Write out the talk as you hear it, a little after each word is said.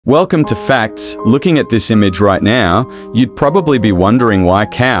Welcome to Facts. Looking at this image right now, you'd probably be wondering why a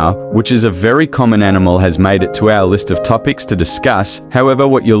cow, which is a very common animal, has made it to our list of topics to discuss. However,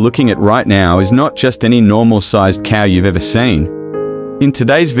 what you're looking at right now is not just any normal-sized cow you've ever seen. In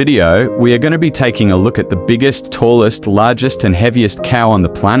today's video, we are going to be taking a look at the biggest, tallest, largest and heaviest cow on the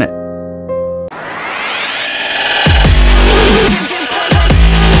planet.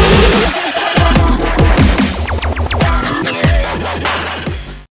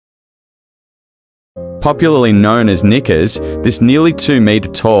 Popularly known as Knickers, this nearly 2-meter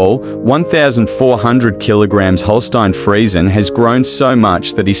tall, 1,400 kilograms Holstein Friesian has grown so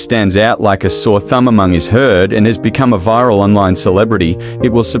much that he stands out like a sore thumb among his herd and has become a viral online celebrity.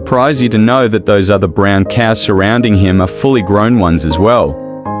 It will surprise you to know that those other brown cows surrounding him are fully grown ones as well.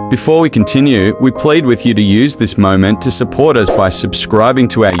 Before we continue, we plead with you to use this moment to support us by subscribing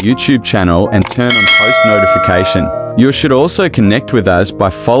to our YouTube channel and turn on post notification. You should also connect with us by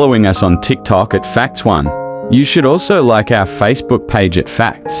following us on TikTok at Facts1. You should also like our Facebook page at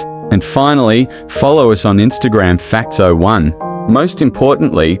Facts. And finally, follow us on Instagram Facts01. Most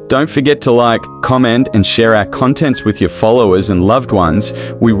importantly, don't forget to like, comment and share our contents with your followers and loved ones.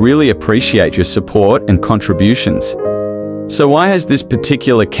 We really appreciate your support and contributions. So why has this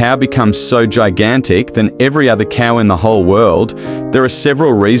particular cow become so gigantic than every other cow in the whole world? There are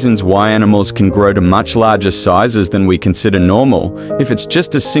several reasons why animals can grow to much larger sizes than we consider normal. If it's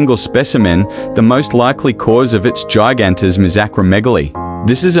just a single specimen, the most likely cause of its gigantism is acromegaly.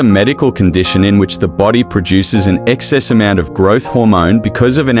 This is a medical condition in which the body produces an excess amount of growth hormone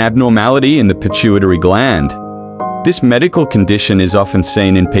because of an abnormality in the pituitary gland. This medical condition is often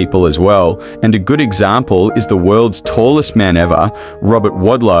seen in people as well, and a good example is the world's tallest man ever, Robert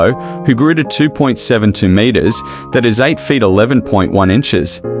Wadlow, who grew to 2.72 meters, that is 8 feet 11.1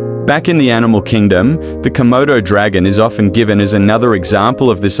 inches. Back in the animal kingdom, the Komodo dragon is often given as another example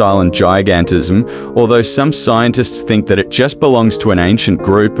of this island gigantism, although some scientists think that it just belongs to an ancient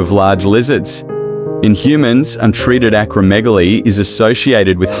group of large lizards. In humans, untreated acromegaly is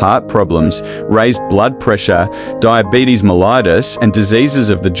associated with heart problems, raised blood pressure, diabetes mellitus, and diseases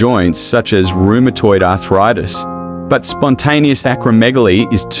of the joints such as rheumatoid arthritis. But spontaneous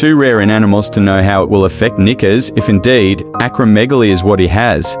acromegaly is too rare in animals to know how it will affect Knickers if indeed acromegaly is what he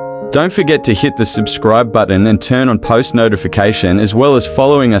has. Don't forget to hit the subscribe button and turn on post notification, as well as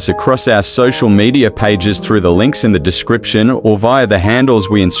following us across our social media pages through the links in the description or via the handles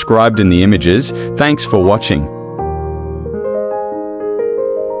we inscribed in the images. Thanks for watching.